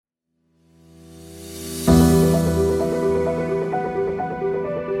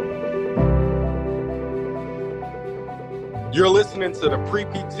You're listening to the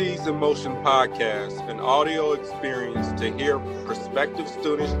Pre-PTs in Motion podcast, an audio experience to hear prospective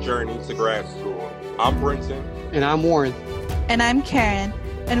students' journey to grad school. I'm Brenton. And I'm Warren. And I'm Karen.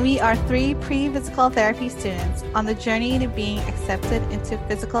 And we are three pre-physical therapy students on the journey to being accepted into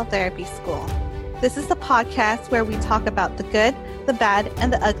physical therapy school. This is the podcast where we talk about the good, the bad,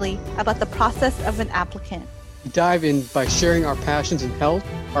 and the ugly about the process of an applicant. We dive in by sharing our passions in health,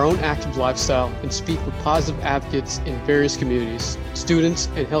 our own active lifestyle, and speak with positive advocates in various communities, students,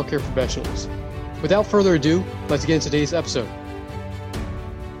 and healthcare professionals. Without further ado, let's get into today's episode.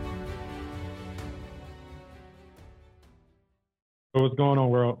 So what's going on,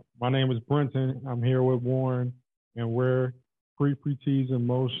 world? My name is Brenton. I'm here with Warren, and we're Pre-PTs in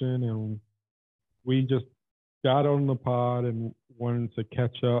Motion, and we just got on the pod and wanted to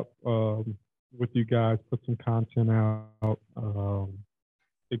catch up with you guys, put some content out,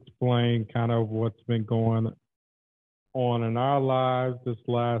 explain kind of what's been going on in our lives this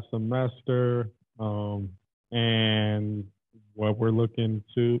last semester, and what we're looking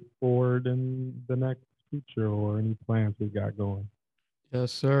forward in the next future or any plans we got going.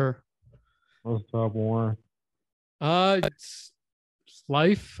 Yes, sir. What's up, Warren? It's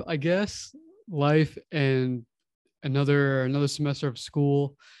life, I guess. Life and another semester of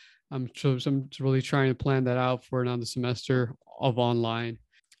school. I'm really trying to plan that out for another semester of online.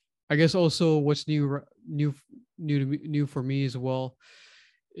 I guess also what's new for me as well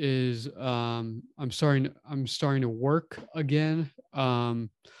is I'm starting to work again. So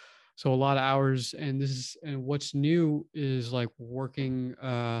a lot of hours, and what's new is like working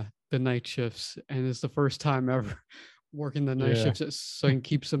the night shifts, and it's the first time ever working the night shifts, so I can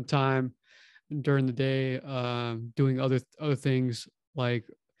keep some time during the day doing other things like,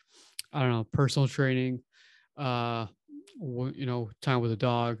 I don't know, personal training, time with the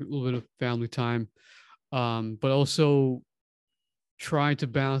dog, a little bit of family time, but also trying to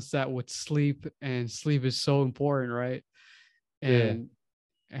balance that with sleep, and sleep is so important, right? And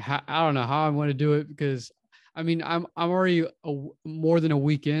I don't know how I'm going to do it, because I mean, I'm already more than a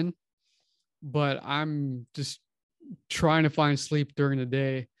week in, but I'm just trying to find sleep during the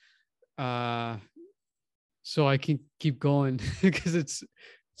day, so I can keep going, because it's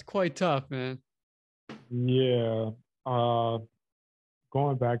quite tough, man. Yeah.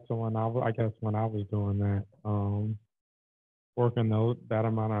 Going back to when I was doing that, working that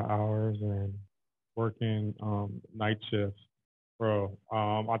amount of hours and working night shifts, bro.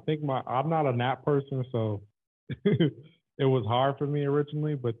 I think I'm not a nap person, so it was hard for me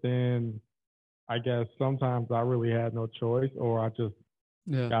originally, but then I guess sometimes I really had no choice, or I just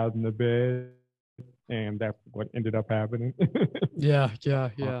got in the bed, and that's what ended up happening. Yeah.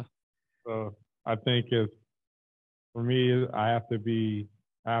 So I think for me, I have to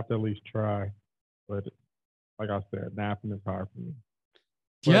at least try. But like I said, napping is hard for me.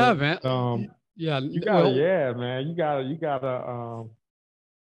 Yeah, man. You gotta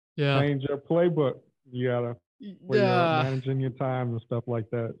change your playbook. You gotta you're managing your time and stuff like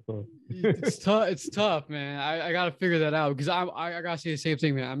that. So it's tough. It's tough, man. I gotta figure that out, because I gotta say the same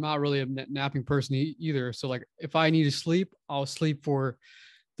thing, man. I'm not really a napping person either. So like, if I need to sleep, I'll sleep for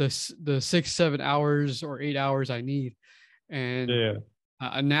the 6, 7 hours or 8 hours I need. And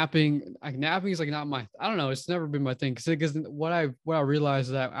napping is like not my, I don't know, it's never been my thing, because what I realized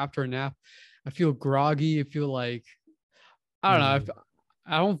is that after a nap, I feel groggy. I feel like, I don't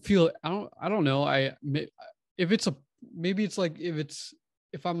know, I don't know. If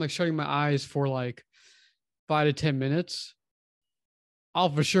I'm like shutting my eyes for like 5 to 10 minutes, I'll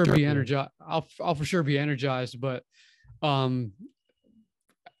for sure be energized. I'll for sure be energized. But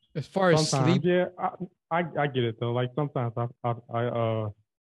as far as sleep, I get it though. Like sometimes I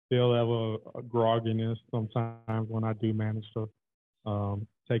feel that little grogginess sometimes when I do manage to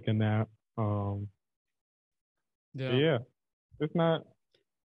take a nap. It's not.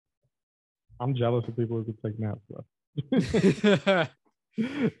 I'm jealous of people who can take naps though.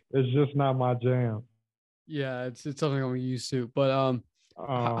 It's just not my jam. Yeah, it's something I'm used to. But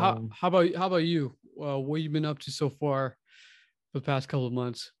how about you? What have you been up to so far for the past couple of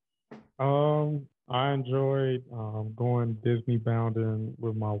months? I enjoyed going Disney bounding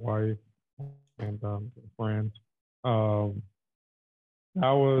with my wife and friends. That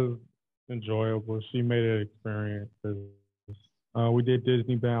was enjoyable. She made it an experience. We did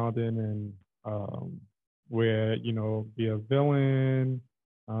Disney bounding, and where be a villain.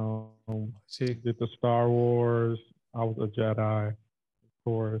 Did the Star Wars. I was a Jedi, of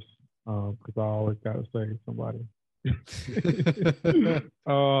course, because I always got to save somebody.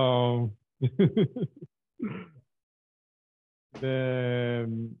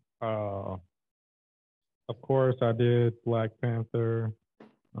 Then of course, I did Black Panther,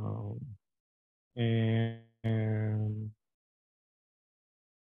 um, and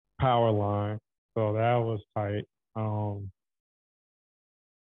Powerline. So that was tight.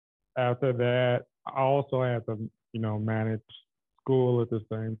 After that, I also had to, manage school at the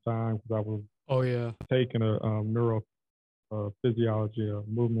same time because I was Oh yeah. taking a physiology of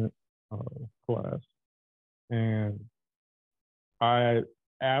movement class, and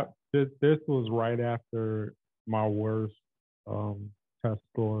this was right after my worst test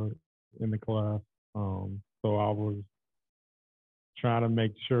score in the class. So I was trying to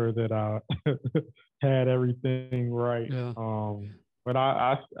make sure that I had everything right. Yeah. But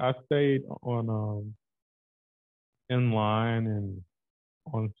I stayed on in line and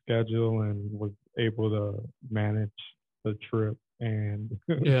on schedule and was able to manage the trip and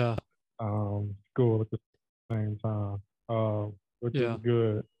Yeah. school at the same time, which is Yeah.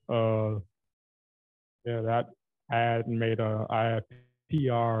 good. Yeah, that I had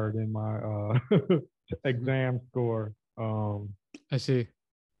PR'd in my exam score I see.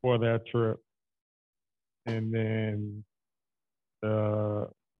 for that trip, and then the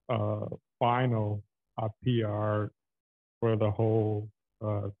final I PR'd for the whole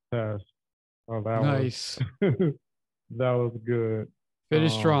test. So that was Nice. that was good.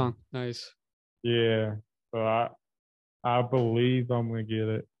 Finish strong. Nice. Yeah. So I believe I'm gonna get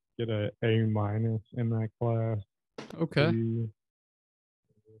a A- in that class. Okay.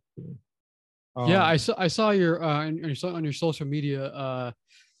 Yeah, Um, I saw your on your social media.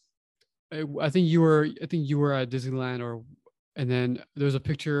 I think you were at Disneyland, or and then there's a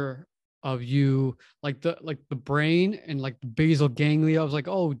picture of you like the brain and like the basal ganglia. I was like,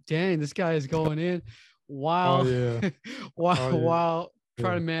 oh dang, this guy is going in oh while yeah. Oh yeah. while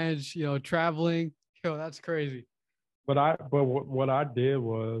trying Yeah. to manage, traveling. Yo, that's crazy. But what I did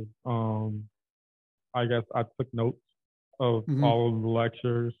was I guess I took notes of Hmm. all of the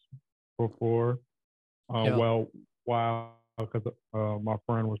lectures before Yeah. while because my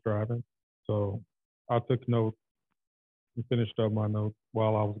friend was driving, so I took notes and finished up my notes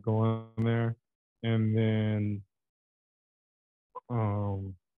while I was going there, and then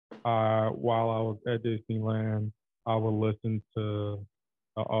um while I was at Disneyland, I would listen to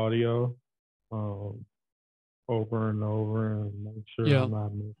the audio um over and over and make sure Yeah. I'm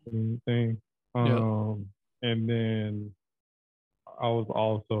not missing anything. Yeah. Um, and then I was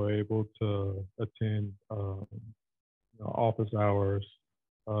also able to attend office hours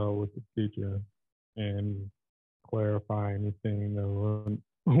with the teacher and clarify anything that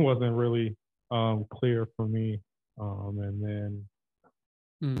wasn't really clear for me. And then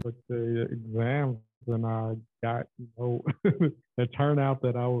Mm. with the exams, and I got the turnout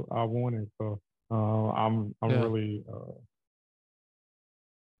that I wanted. So I'm Yeah. really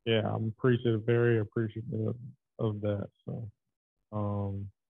yeah, I'm appreciative, very appreciative of that. So um,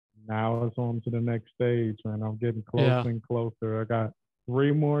 now it's on to the next stage, man. I'm getting closer Yeah. and closer. I got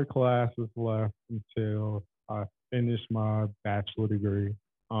 3 more classes left until I finish my bachelor degree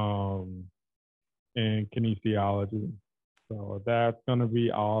um, in kinesiology. So that's gonna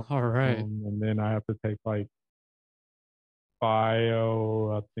be awesome. All right. And then I have to take like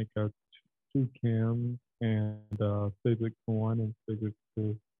bio, I think two chems and physics 1 and physics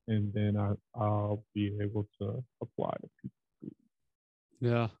 2, and then I'll be able to apply to PhD.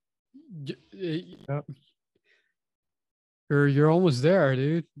 Yeah. Yep. You're almost there,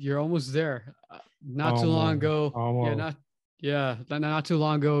 dude. You're almost there. Not too long Almost, ago. Yeah, almost. not too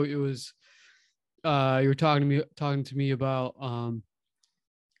long ago. It was you were talking to me about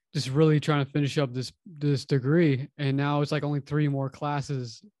just really trying to finish up this degree, and now it's like only 3 more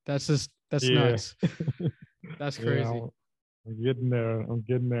classes. That's Yeah, nuts. That's yeah. crazy. I'm getting there. I'm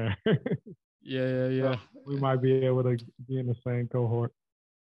getting there. Yeah, yeah, yeah. We might be able to be in the same cohort.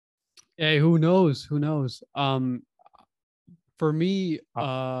 Hey, who knows? Who knows? For me,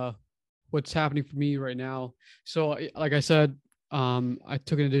 Uh, what's happening for me right now. So, like I said, I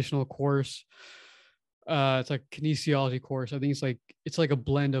took an additional course. It's like kinesiology course. I think it's like a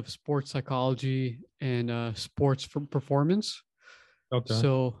blend of sports psychology and sports performance. okay.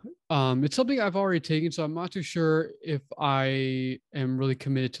 So, it's something I've already taken. So I'm not too sure if I am really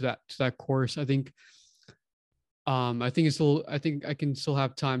committed to that course. I think I think I can still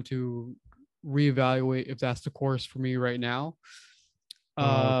have time to reevaluate if that's the course for me right now. Okay.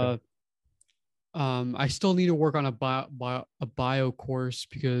 Uh, I still need to work on a bio course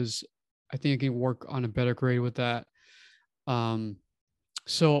because I think I can work on a better grade with that. Um,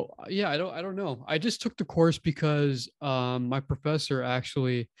 so yeah, I don't know. I just took the course because my professor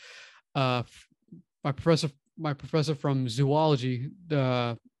actually, uh, f- my professor from zoology.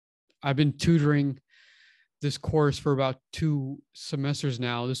 I've been tutoring this course for about 2 semesters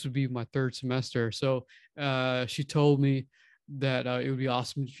now. This would be my third semester. So she told me that it would be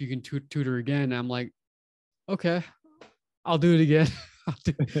awesome if you can tutor again. And I'm like, okay, I'll do it again.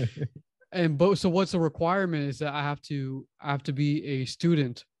 So what's the requirement is that I have to be a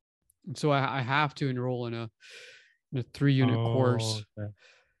student. And so I have to enroll in a 3-unit course. Okay.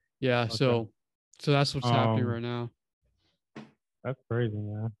 Yeah. Okay. So that's what's happening right now. That's crazy,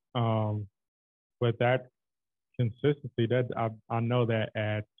 man. But that consistency, that I know that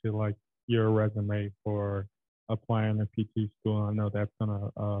adds to like your resume for applying to PT school. I know that's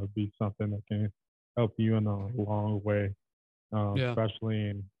gonna be something that can help you in a long way, especially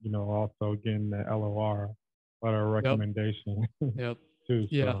in also getting the LOR letter of recommendation. Yep. Too.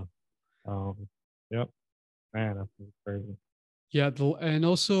 Yeah. So, yep. Man, that's crazy. Yeah, and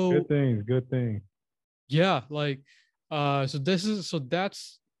also good things. Yeah, like so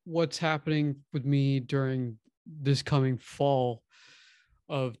that's what's happening with me during this coming fall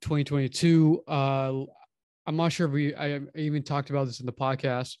of 2022. I'm not sure if I even talked about this in the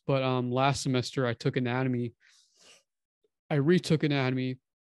podcast, but last semester I took anatomy. I retook anatomy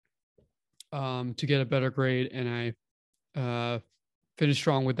to get a better grade, and I finished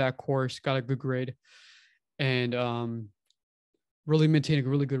strong with that course, got a good grade, and really maintained a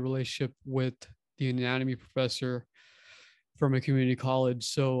really good relationship with the anatomy professor from a community college.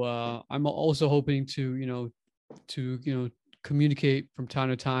 So I'm also hoping to communicate from time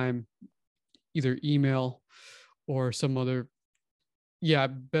to time, either email or some other. Yeah,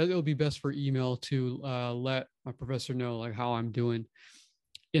 but it'll be best for email to let my professor know like how I'm doing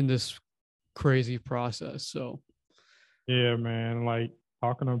in this crazy process. So yeah, man, like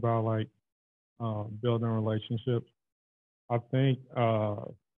talking about like building relationships. I think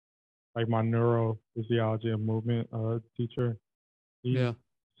like my neurophysiology and movement teacher, he's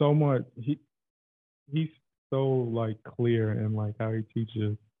so like clear in like how he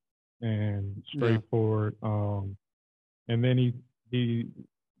teaches and straightforward. And then he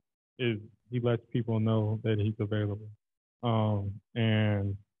lets people know that he's available.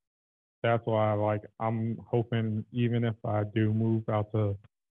 And that's why like I'm hoping even if I do move out to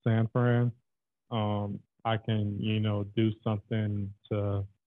San Fran, I can, do something to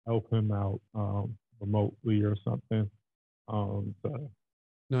help him out remotely or something.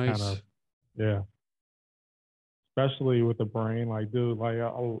 Nice. Kind of, yeah. Especially with the brain, like, dude, like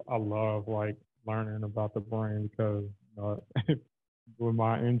I love like learning about the brain because with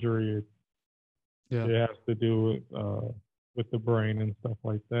my injury, it has to do with the brain and stuff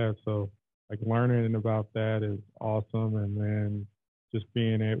like that. So like learning about that is awesome, and then just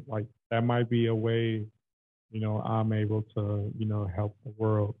being able, like, that might be a way, I'm able to, help the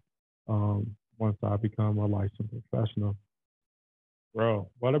world once I become a licensed professional. Bro,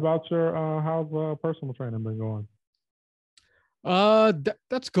 what about your how's personal training been going?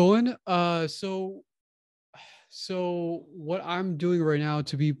 That's going. So what I'm doing right now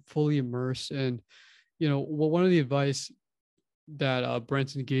to be fully immersed, and one of the advice that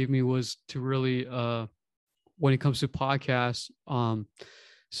Brenton gave me was to really when it comes to podcasts,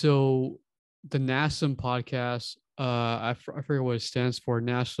 so the NASM podcast, I forget what it stands for,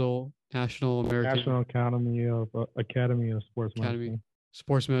 National Academy of Sports Medicine.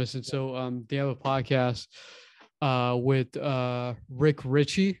 Sports Medicine. So they have a podcast with Rick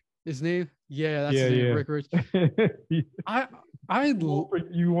Ritchie, his name. Yeah, that's his name, Rick Ritchie.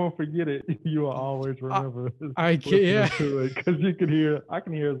 You won't forget it. You will always remember. I can, yeah, because I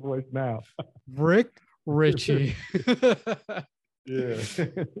can hear his voice now. Rick Ritchie. Yeah.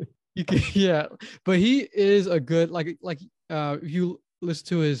 Yeah, but he is a good if you listen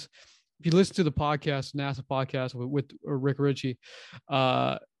to the podcast, NASA podcast with Rick Ritchie,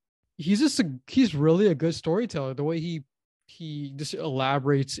 he's really a good storyteller. The way he just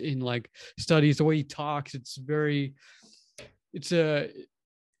elaborates in like studies, the way he talks, I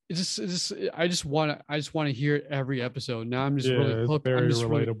just want to hear it every episode. Now I'm just really hooked. Very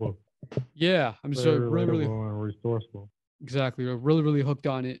relatable. I'm just really and resourceful. Exactly, really really hooked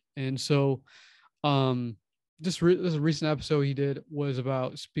on it. And so this recent episode he did was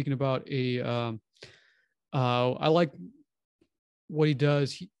about speaking about I like what he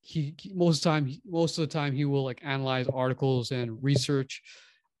does. He most of the time he will like analyze articles and research.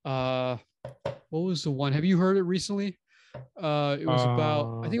 What was the one? Have you heard it recently? It was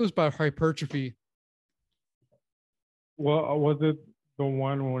about, I think it was about hypertrophy. Well, was it the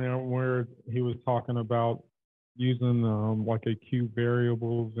one where he was talking about using like acute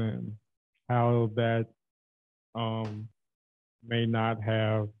variables and how that may not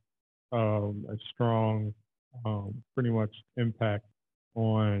have a strong pretty much impact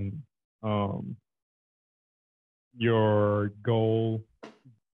on your goal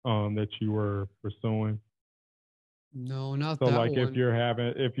that you were pursuing? No, not So that like one. if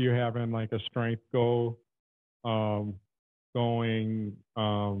you're having like a strength goal, going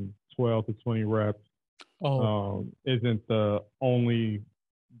 12 to 20 reps isn't the only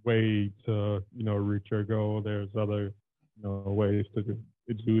way to reach your goal. There's other ways to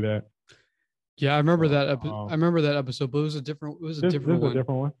do that. Yeah, I remember So, that. I remember that episode, but it was a different. It was a this different is a one.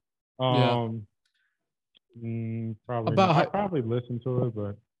 different one. Yeah. Probably About not. I how, probably listened to it,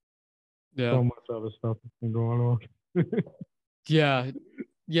 but yeah, so much other stuff has been going on. yeah,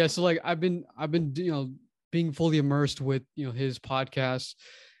 yeah. So like I've been being fully immersed with his podcast.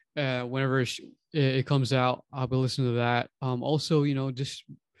 Whenever it comes out, I'll be listening to that. Also, just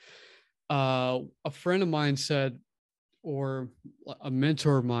a friend of mine said, or a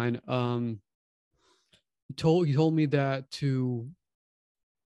mentor of mine, he told me that to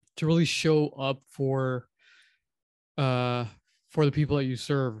really show up uh for the people that you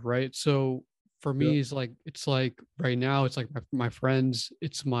serve, right? So for Yeah. me, it's like right now, it's like my friends,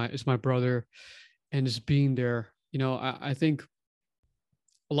 it's my brother, and just being there. I think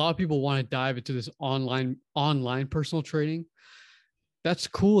a lot of people want to dive into this online personal training. That's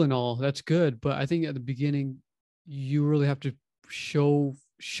cool and all, that's good, but I think at the beginning you really have to show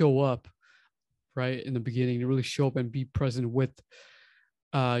up, right? In the beginning, to really show up and be present with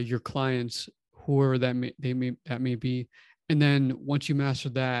your clients, whoever that may be. And then once you master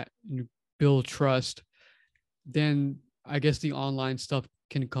that and you build trust, then I guess the online stuff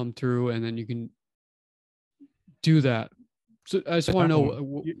can come through, and then you can do that. So I just want to know, like,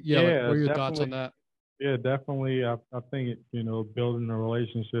 what are your thoughts on that? Yeah, definitely. I think building a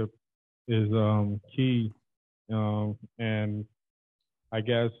relationship is key, and I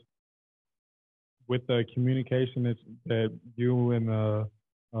guess with the communication that you and the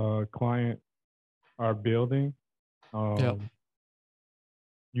client are building,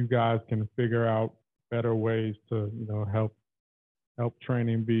 you guys can figure out better ways to help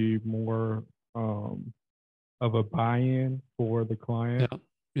training be more of a buy-in for the client.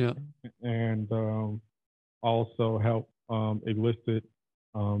 Yeah. And also help elicit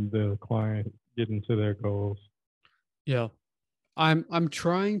the client getting to their goals. Yeah. I'm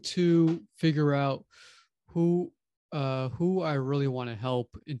trying to figure out who I really want to help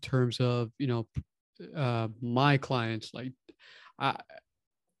in terms of my clients, like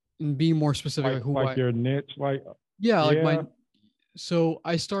and being more specific, like your niche, like my. So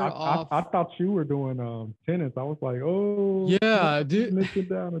I started off. I thought you were doing tennis. I was like, oh yeah, dude. Niche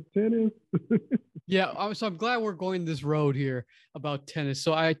down to tennis. Yeah, so I'm glad we're going this road here about tennis.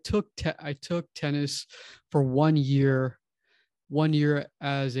 So I took tennis for 1 year. 1 year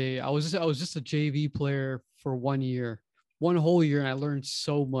I was just a JV player for 1 year, one whole year, and I learned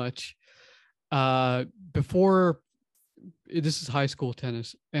so much. Before this is high school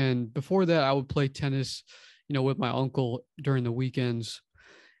tennis, and before that I would play tennis, with my uncle during the weekends,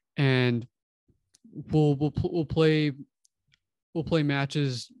 and we'll play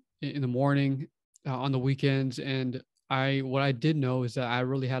matches in the morning, on the weekends. And what I did know is that I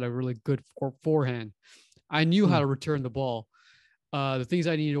really had a really good forehand. I knew how to return the ball. The things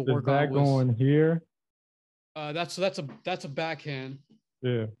I needed to work on was going here. That's a backhand.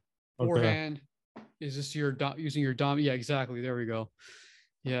 Yeah. Okay. Forehand is just using your dom. Yeah, exactly. There we go.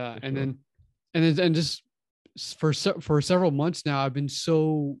 Yeah, and just for several months now, I've been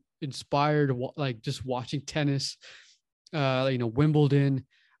so inspired, like just watching tennis. Wimbledon,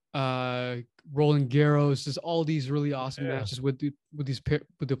 Roland Garros, just all these really awesome matches with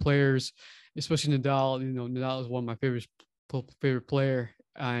the players, especially Nadal. Nadal is one of my favorite player,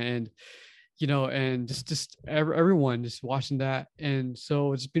 and just everyone just watching that. And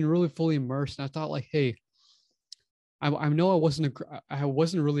so it's been really fully immersed. And I thought, like, hey, I know I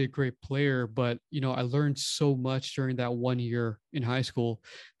wasn't really a great player, but I learned so much during that 1 year in high school,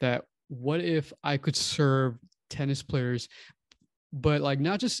 that what if I could serve tennis players, but like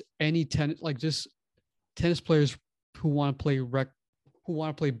not just any tennis, like just tennis players who want to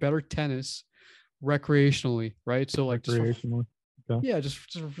play better tennis recreationally, right? So like recreationally,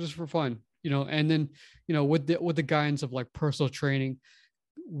 just for fun, and then with the guidance of like personal training,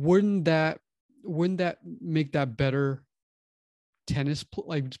 wouldn't that make that better tennis,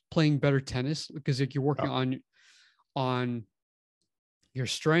 like playing better tennis, because like you're working on your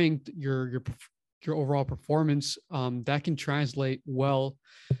strength, your overall performance, that can translate well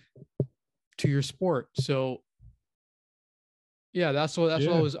to your sport. So yeah, that's what I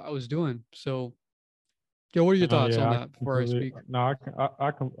was doing. So yeah, what are your thoughts on that before I speak? No,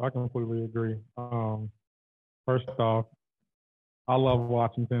 I completely agree. First off, I love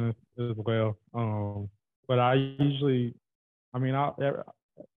watching tennis as well. But I usually, I mean, I'll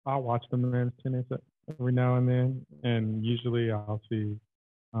watch the men's tennis every now and then, and usually I'll see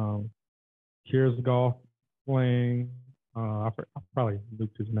um, Here's Golf playing. I probably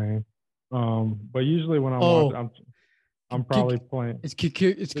looked his name. But usually when I'm watching, Oh, I'm probably playing. It's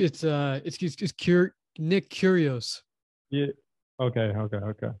Nick Kyrgios. Yeah. Okay.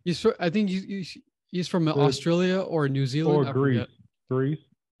 I think he's from Australia or New Zealand. Or I Greece. forget. Greece.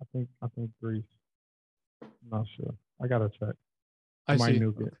 I think Greece. I'm not sure. I gotta check. I I might see.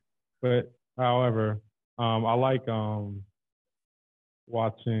 nuke it. But however, I like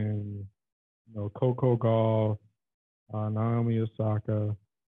watching Coco Golf, Naomi Osaka,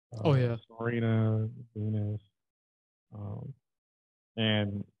 Oh yeah. Serena Venus,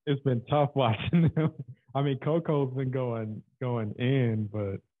 and it's been tough watching them. I mean, Coco's been going in,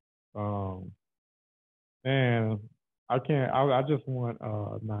 but man, I can't. I just want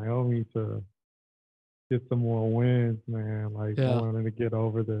Naomi to get some more wins, man. Like I Yeah. wanted to get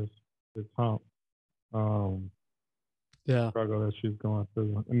over this hump. Um, Yeah. struggle that she's going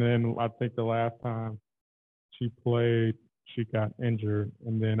through. And then I think the last time she played, she got injured.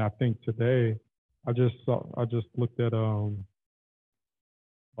 And then I think today, I just looked at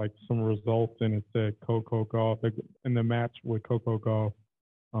like some results, and it said Coco Golf in the match with Coco Golf.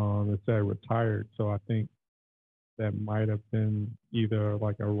 It said retired. So I think that might have been either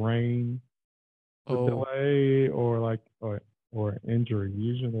like a rain delay or like or injury.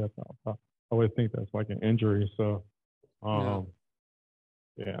 Usually I always think that's like an injury. So yeah.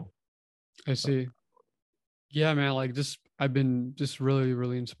 I see. Yeah, man. Like I've been just really,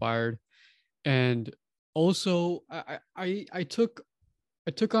 really inspired, and also I took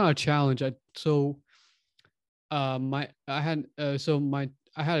on a challenge. I had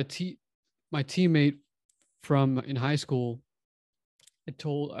my teammate from in high school. I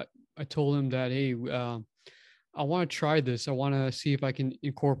told him that, hey, I want to try this. I want to see if I can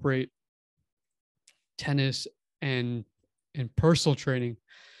incorporate tennis and personal training.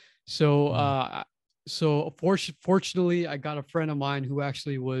 So fortunately, I got a friend of mine who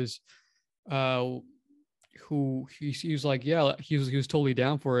actually was uh who he was like, yeah, he was totally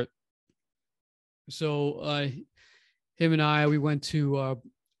down for it. So him and we went to a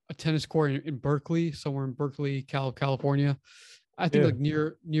tennis court in Berkeley, somewhere in Berkeley, California. I think like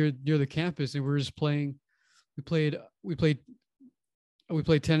near the campus, and we were just playing. We played we played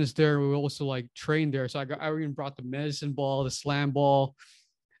tennis there. We also like trained there. So I even brought the medicine ball, the slam ball,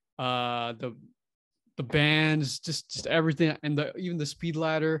 the bands, just everything, and even the speed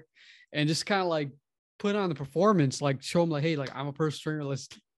ladder, and just kind of like put on the performance, like show them like, hey, like I'm a personal trainer. Let's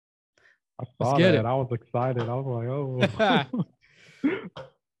get it. I was excited. I was like, oh.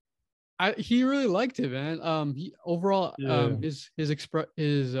 He really liked it, man. He overall, he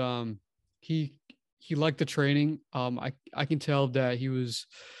liked the training. I can tell that he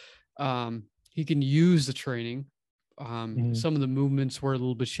can use the training. Some of the movements were a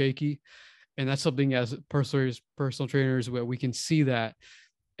little bit shaky, and that's something as personal trainers where we can see that.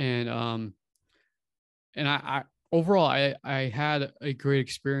 And I overall, I had a great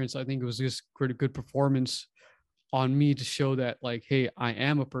experience. I think it was just a good performance on me to show that, like, hey, I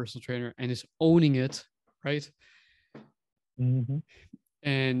am a personal trainer, and is owning it, right? Mm-hmm.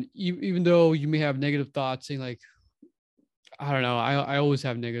 And even though you may have negative thoughts, saying like, I don't know, I always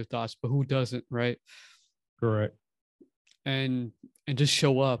have negative thoughts, but who doesn't, right? Correct. And just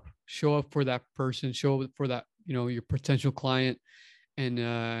show up for that person, show up for that, your potential client,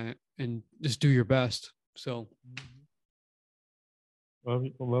 and just do your best. So love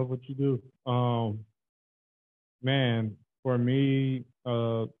what you do. Man, for me,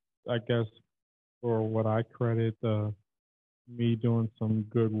 I guess for what I credit me doing some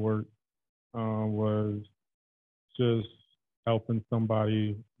good work was just helping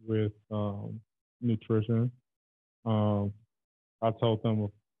somebody with nutrition. I told them,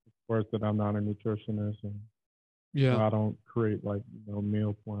 of course, that I'm not a nutritionist, and I don't create like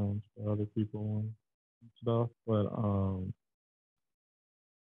meal plans for other people and stuff, but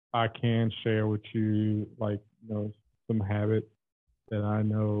I can share with you like some habits that I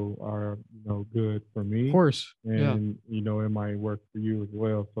know are good for me. Of course, and it might work for you as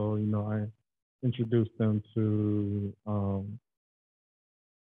well. So I introduced them to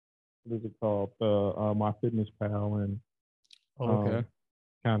what is it called, the MyFitnessPal, and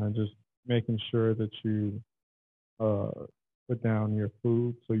kind of just making sure that you put down your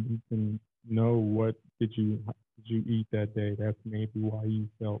food so you can know what did you eat that day. That's maybe why you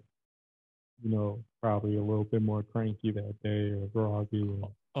felt probably a little bit more cranky that day, or groggy,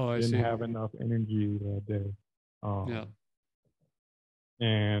 or didn't have enough energy that day.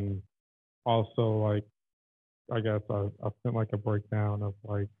 And also, like, I guess I sent like a breakdown of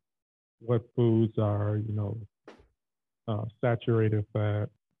like what foods are, saturated fat,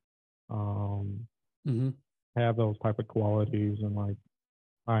 um, Mm-hmm. have those type of qualities and like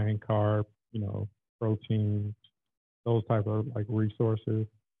high in carb, protein, those type of like resources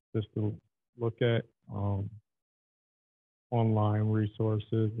just to look at, online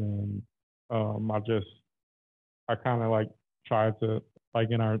resources. And I kind of like try to, like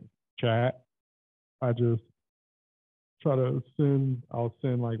in our chat, I just try to I'll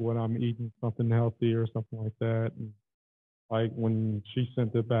send like what I'm eating, something healthy or something like that. And like when she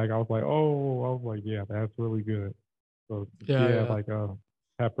sent it back, I was like, yeah, that's really good. So Yeah, yeah, yeah. like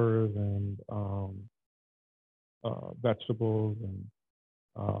peppers and vegetables and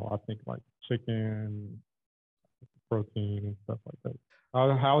I think like chicken, protein and stuff like that.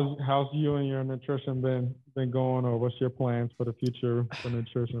 How's you and your nutrition been going, or what's your plans for the future for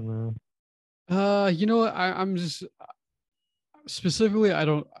nutrition, man? You know what? I'm just specifically, I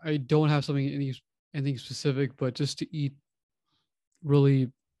don't have anything specific, but just to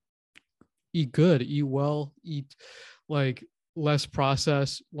really eat good, eat well, eat like less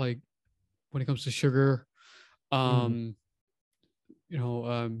processed, like when it comes to sugar. Mm. Um, you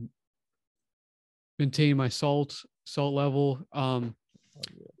know, maintain my salt level.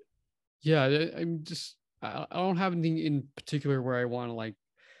 Yeah, I'm just I don't have anything in particular where I want to like,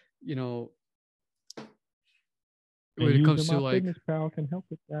 you know, And when it using comes to my like, fitness pal can help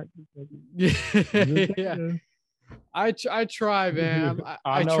with that. yeah, Just yeah. saying. I try, man. I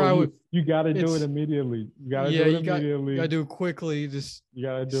I know try with you got to do it it's immediately. You got to yeah. do it You gotta immediately. do it quickly. Just You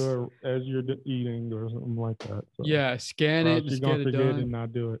got to do it as you're eating or something like that. So, yeah, scan or it, else you're just gonna get it forget done. and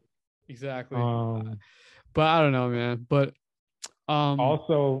not do it. Exactly. Um, But I don't know, man. But um,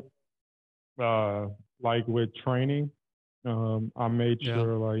 Also, uh, like with training, I made yeah,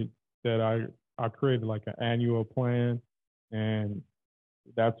 sure like that I created like an annual plan, and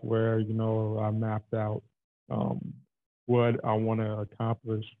that's where I mapped out um, what I want to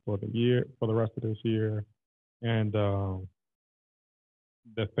accomplish for the rest of this year, and the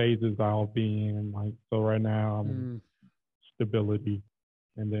phases I'll be in. Like so, right now I'm in mm, stability,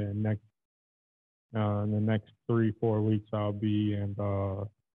 and then in the next 3-4 weeks I'll be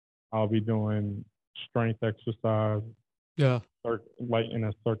doing strength exercise, yeah, like in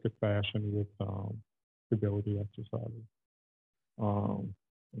a circuit fashion with stability exercises, and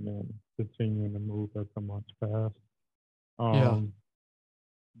then continuing to move as the months pass. yeah. Um,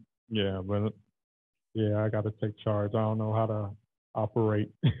 yeah, but yeah, I got to take charge. I don't know how to operate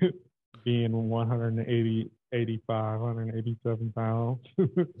being 180, 85, 187 pounds.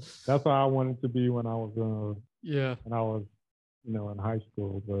 That's how I wanted to be Yeah, when I was in high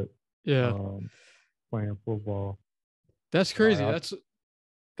school, but yeah. um, playing football. That's But crazy.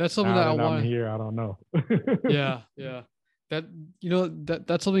 That's something now that I that I'm want to. here, I don't know. Yeah, yeah. That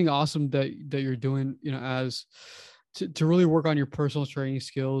that's something awesome that you're doing. You know, as to really work on your personal training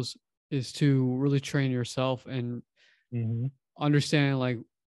skills is to really train yourself and Hmm. understand like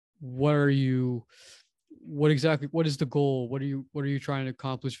what are you, what is the goal? What are you trying to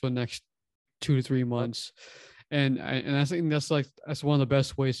accomplish for the next 2 to 3 months? And I think that's like that's one of the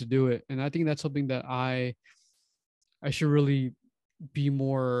best ways to do it. And I think that's something that I should really be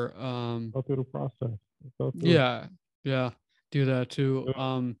more Go through the process. Go through it. yeah, yeah, do that too. Do it.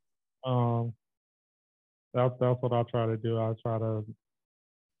 Um, that's what I try to do.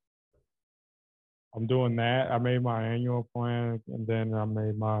 I'm doing that. I made my annual plan, and then I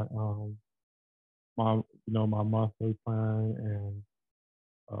made my monthly plan and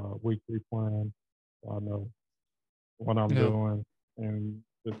weekly plan. So I know what I'm Yeah. doing, and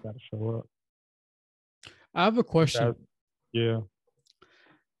just got to show up. I have a That question. yeah.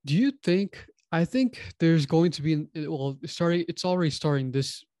 Do you think I think there's going to be well starting it's already starting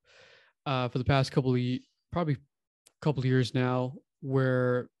this for the past probably couple of years now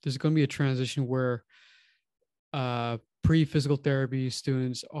where there's going to be a transition where pre-physical therapy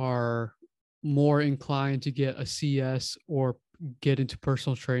students are more inclined to get a CS or get into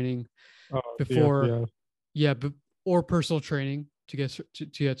personal training Yes, before yes, yeah, or personal training to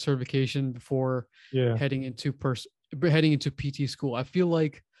get certification before yeah. heading into heading into PT school. I feel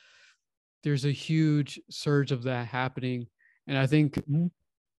like there's a huge surge of that happening, and I think Mhm.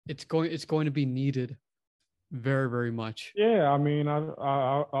 it's going to be needed very very much. Yeah, I mean,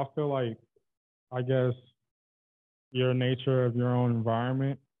 I feel like I guess your nature of your own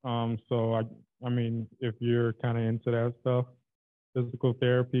environment. So I mean, if you're kind of into that stuff, physical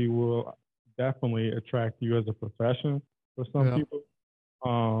therapy will definitely attract you as a profession for some Yeah, people.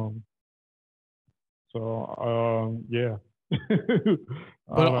 Um, so yeah,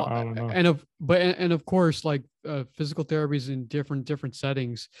 But I don't know. and of course, like physical therapy is in different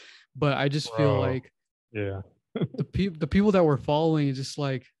settings. But I just feel Bro, like yeah. the people that we're following is just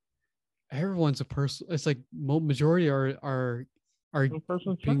like everyone's a person. It's like majority are The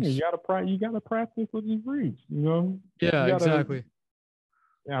personal being trainer, you gotta practice what you preach. You know, yeah, you gotta. exactly.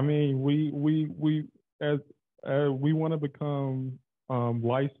 I mean, we as we want to become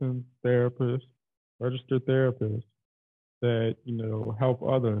licensed therapists, registered therapists that help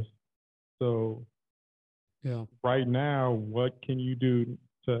others. So Yeah, right now, what can you do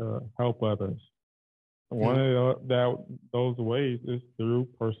to help others? One yeah, of those ways is through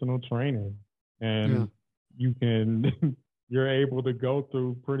personal training, yeah, and you can you're able to go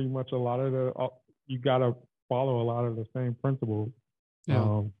through pretty much a lot of you got to follow a lot of the same principles yeah, um,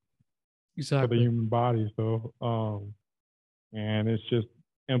 for the exactly. human body. So and it's just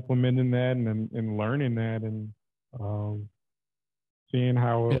implementing that and learning that and um, seeing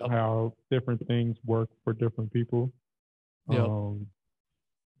Yeah, how different things work for different people. yeah, Um,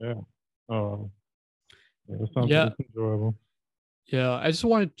 yeah. Uh, yeah, it's something yeah, that's enjoyable. yeah. I just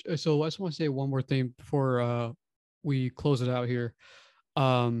want to say one more thing before we close it out here.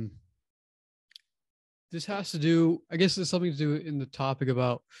 Um, this has to do, I guess, there's something to do in the topic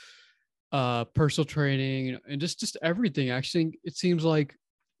about personal training and just everything. Actually, it seems like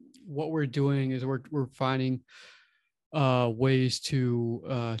what we're doing is we're finding ways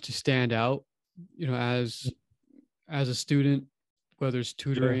to stand out, as a student, whether it's Yeah.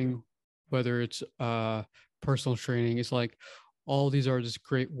 tutoring, whether it's personal training. It's like all these are just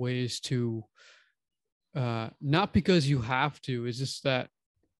great ways to not because you have to, it's just that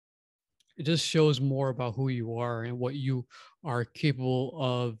it just shows more about who you are and what you are capable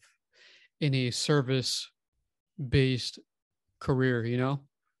of in a service based career, you know?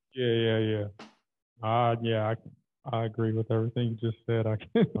 Yeah, yeah, yeah. Yeah, I agree with everything you just said. I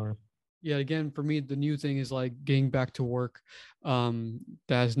can. Yeah, again, for me, the new thing is like getting back to work. That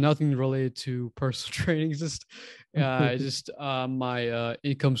has nothing related to personal training. It's just my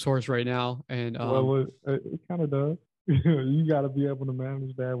income source right now. And Well, it kind of does. You got to be able to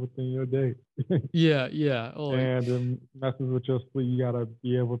manage that within your day, yeah, yeah. Oh, and it messes with your sleep. You got to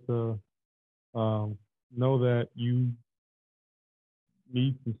be able to know that you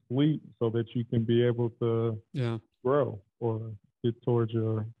need some sleep so that you can be able to yeah, grow or get towards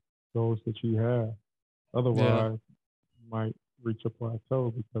your goals that you have. yeah, Otherwise, you might reach a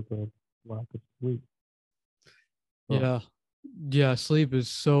plateau because of lack of sleep. So, yeah, yeah. Sleep is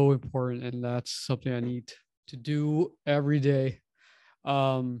so important, and that's something I need to do every day.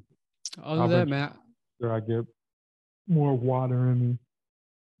 Um, other than I've been that, Matt, sure I get more water in me.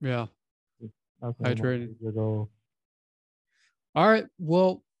 yeah, That's one of my hydrated. major goals. All right.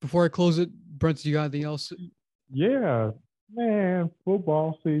 Well, before I close it, Brent, you got anything else? Yeah, man,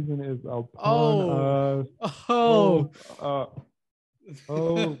 football season is upon Oh, us. oh. Hold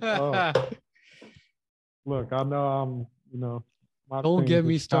hold up. Look, I know my Don't team's get the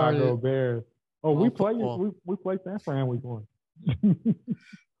me Chicago started Bears. Oh, on football. we play San Fran week one.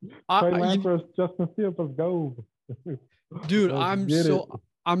 I, Trey I Lance you, versus Justin Fields, let's go. dude, Let's get it.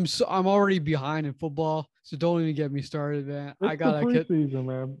 I'm already behind in football, so don't even get me started, man. I It's the gotta get preseason,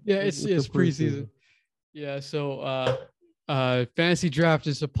 man. yeah, It's the it's preseason. preseason. Yeah, so fantasy draft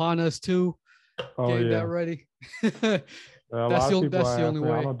is upon us too. Oh Getting that yeah. ready. A lot of people That's the ask only me.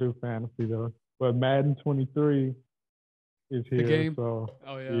 I way. don't do fantasy though, but Madden 23 is The here, game. so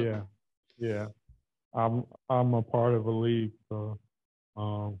Oh yeah. yeah, yeah. I'm a part of a league, so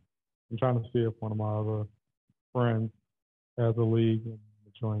I'm trying to see if one of my other friends has a league and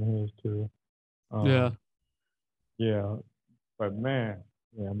join his too. Yeah. Um, yeah, but man,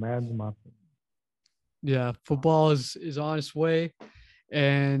 yeah, Madden's my thing. Yeah. Football is on its way.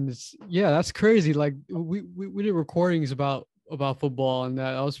 And yeah, that's crazy. Like we did recordings about football and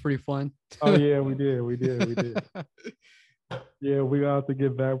that was pretty fun. Oh yeah, we did. Yeah, we got to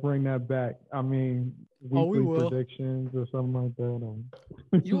get back, bring that back. I mean, Oh, we weekly will. predictions or something like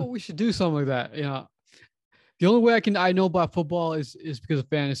that. You know what? We should do something like that. Yeah. The only way I know about football is because of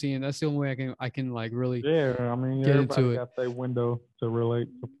fantasy, and that's the only way I can like really Yeah, I mean, get everybody into it. got their window to relate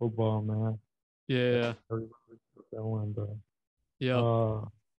to football, man. Yeah. Everybody got their window. Yeah. Uh,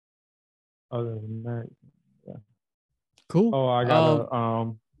 other than that, yeah. Cool. Oh, I got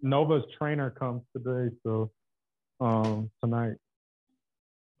a Nova's trainer comes today, so tonight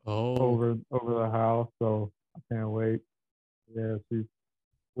Oh. over the house, so I can't wait. Yeah,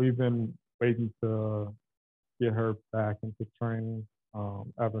 we've been waiting to get her back into training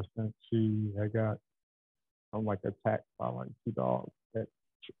ever since she had got like attacked by like two dogs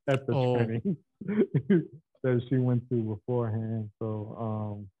at the Oh. training. that she went to beforehand.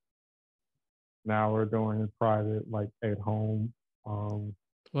 So now we're doing it private, like at home Well,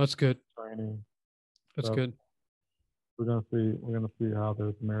 that's good. training. That's So good. we're gonna see how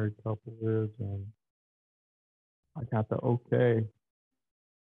this married couple is, and I got the okay.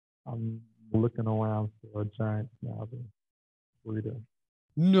 I'm looking around for a giant Schnauzer breeder.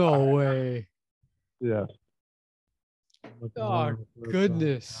 No way. Yes. I'm looking Oh, around for a giant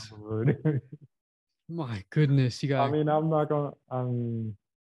goodness. Schnauzer breeder. My goodness. You I got mean, I'm not gonna. I mean,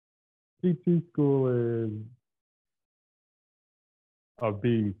 PT school is a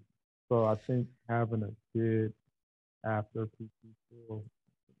beast. So I think having a kid after PT school,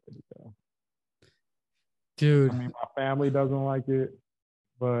 there you go. I dude. mean, my family doesn't like it,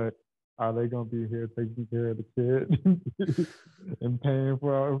 but are they gonna be here taking care of the kid and paying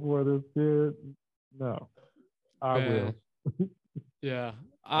for this kid? No, I Man. will. Yeah.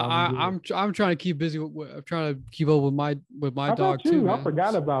 I'm good. I'm trying to keep busy I'm trying to keep up with my How dog about too, you? I man.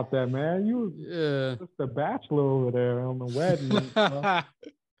 forgot about that, man. You was Yeah. just a bachelor over there on the wedding and stuff.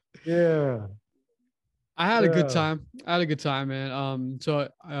 Yeah, I had a good yeah. time. I had a good time, man. So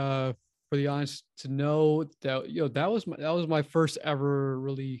for the honest to know that that was my first ever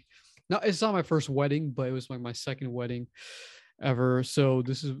really, no, it's not my first wedding, but it was like my second wedding ever. So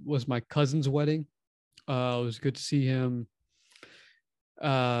was my cousin's wedding. It was good to see him.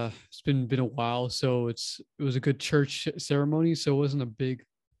 It's been a while, so it was a good church ceremony. So it wasn't a big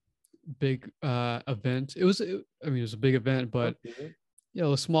event. I mean, it was a big event, but That's good.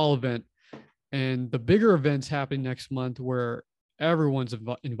 a small event. And the bigger events happening next month where everyone's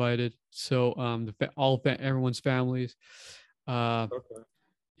invited. So everyone's families. Okay.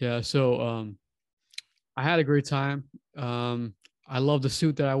 Yeah. So I had a great time. I love the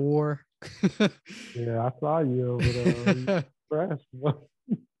suit that I wore. Yeah, I saw you over there. You fresh.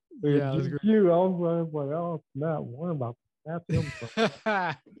 Dude, Yeah, it was great. GQ, I was like, oh, snap, one about to snap him.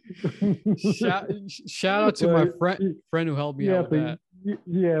 Shout out to my Like, friend who helped me he out had with the that.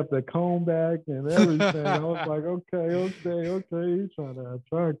 he had the comb back and everything. I was like, okay, he's trying to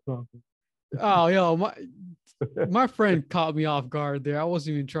attract something. Oh, my friend caught me off guard there. I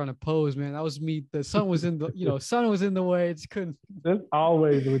wasn't even trying to pose, man. That was me. The sun was in the way. It's couldn't. That's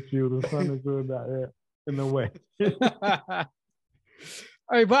always with you. The sun is in the way.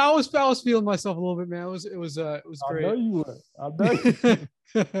 All right, but I was feeling myself a little bit, man. It was I great. know you would. I know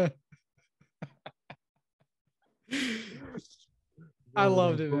you. I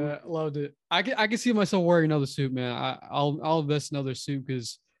loved it, man. I loved it. I can see myself wearing another suit, man. I'll invest in another suit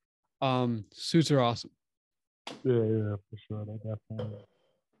because suits are awesome. Yeah, for sure. That definitely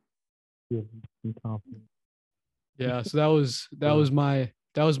gives you some confidence. Yeah, so that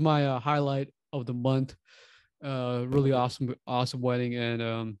was my highlight of the month. Really awesome wedding,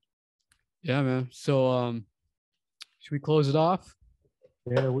 and yeah, man. So should we close it off?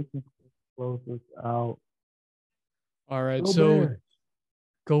 Yeah, we can close this out. All right, Go so Bears.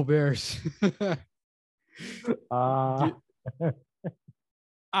 go Bears.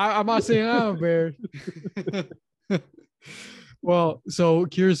 I'm not saying I'm a Bear. Well, so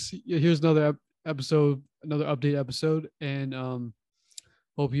here's another episode, another update episode, and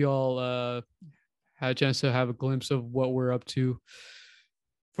hope you all had a chance to have a glimpse of what we're up to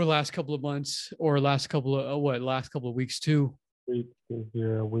for the last couple of months or last couple of weeks too.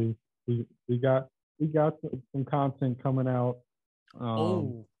 Yeah, we got some content coming out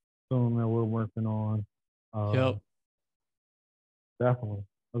soon that we're working on. Yep. Definitely.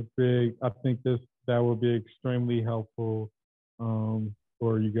 That's big. I think that will be extremely helpful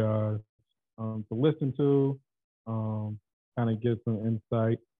for you guys to listen to, kind of get some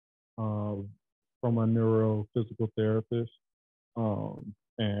insight from a neurophysical therapist.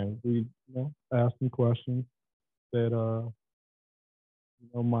 And we ask some questions that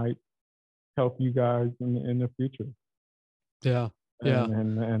might help you guys in the future. Yeah.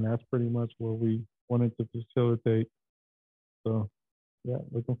 And that's pretty much what we wanted to facilitate. So yeah,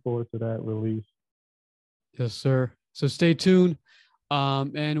 looking forward to that release. Yes, sir. So stay tuned.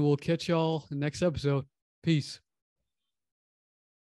 And we'll catch y'all in the next episode. Peace.